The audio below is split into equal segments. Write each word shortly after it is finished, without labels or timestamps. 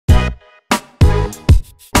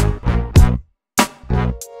Sorry,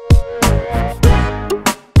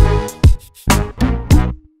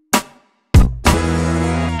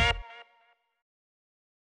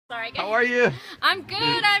 guys. How are you? I'm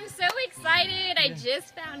good. I'm so excited. I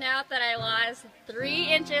just found out that I lost 3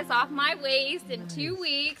 inches off my waist in 2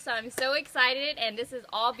 weeks. So I'm so excited, and this is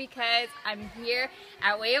all because I'm here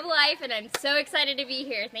at Way of Life, and I'm so excited to be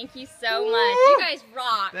here. Thank you so much. You guys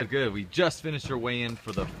rock. That's good. We just finished our weigh-in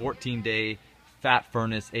for the 14-day Fat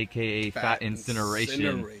Furnace, aka Fat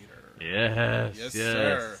Incineration. Yes, yes,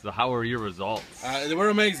 sir. So how were your results? They were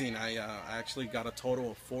amazing. I actually got a total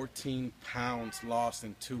of 14 pounds lost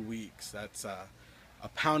in 2 weeks. That's a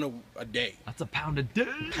pound a day. That's a pound a day.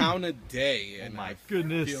 Pound a day, and oh my I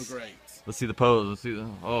goodness. feel great. Let's see the pose. Let's see the.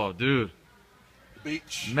 Oh, dude.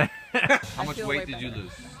 Beach. Man. How much weight did you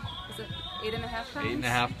lose? Is it 8.5 pounds?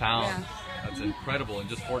 8.5 pounds. Yeah. That's incredible in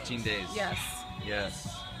just 14 days. Yes. Yes.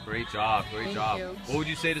 Great job. Great Thank job. you. What would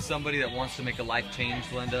you say to somebody that wants to make a life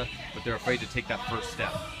change, Linda, but they're afraid to take that first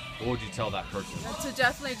step? What would you tell that person? To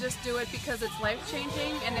definitely just do it because it's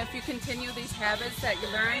life-changing, and if you continue these habits that you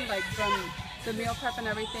learn, like from the meal prep and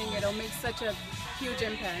everything, it'll make such a huge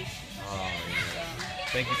impact. Oh, yeah.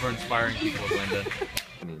 Thank you for inspiring people, Linda.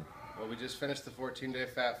 Well, we just finished the 14-day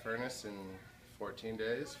Fat Furnace in 14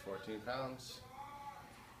 days, 14 pounds.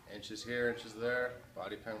 Inches here, inches there.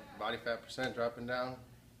 Body fat percent dropping down.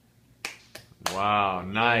 Wow,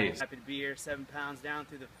 nice. Happy to be here, 7 pounds down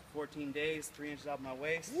through the 14 days, 3 inches off my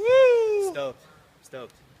waist. Woo! Stoked,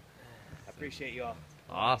 stoked. I appreciate you all.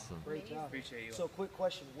 Awesome. Great job. Appreciate you all. So, quick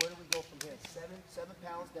question: where do we go from here? Seven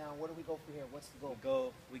pounds down. Where do we go from here? What's the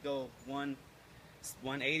goal? We go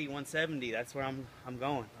 180, 170. That's where I'm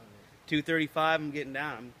going. 235. I'm getting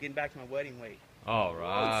down. I'm getting back to my wedding weight. All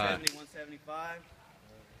right. 170, 175.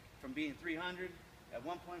 From being 300 at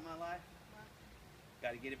one point in my life,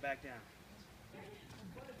 got to get it back down.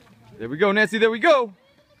 There we go, Nancy. There we go.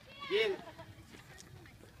 Yeah.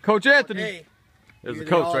 Coach Anthony. Hey, There's the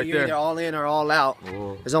coach right you're there. either all in or all out.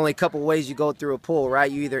 Oh. There's only a couple ways you go through a pool, right?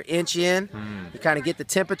 You either inch in, you kind of get the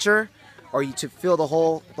temperature, or you to feel the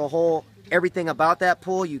whole everything about that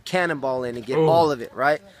pool, you cannonball in and get all of it,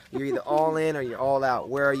 right? You're either all in or you're all out.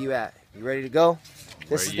 Where are you at? You ready to go?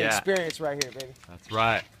 This is the experience right here, baby. That's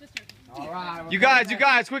right. All right. You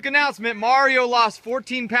guys, quick announcement. Mario lost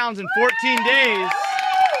 14 pounds in 14 days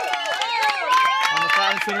on the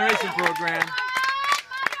Fat Incineration program.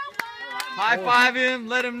 High five him,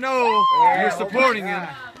 let him know you're supporting him.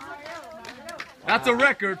 That's a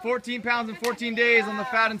record, 14 pounds in 14 days on the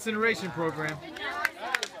Fat Incineration program.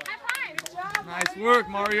 Nice work,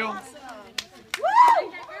 Mario.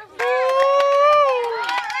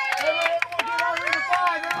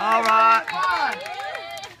 All right.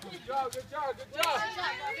 Good job.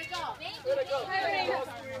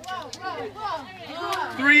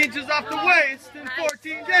 3 inches off the waist in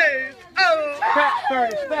 14 days. Oh! Fat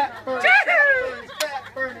furnace, fat furnace, fat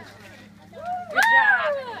furnace. Good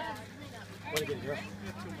job.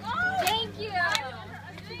 Thank you.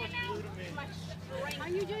 Are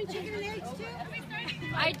you doing chicken and eggs too?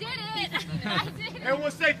 I did it. I did it.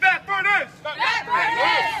 Everyone say Fat Furnace! Fat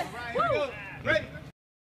Furnace! Here we go. Ready?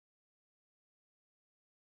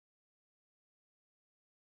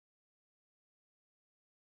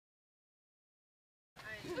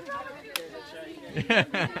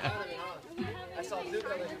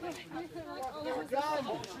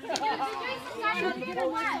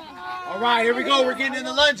 All right, here we go. We're getting in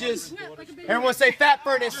the lunges. Everyone say fat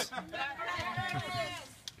furnace.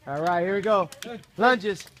 All right, here we go.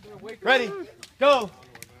 Lunges. Ready? Go.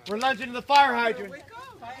 We're lunging to the fire hydrant.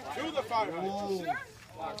 Do the fire hydrant.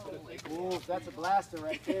 Ooh, that's a blaster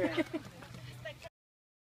right there.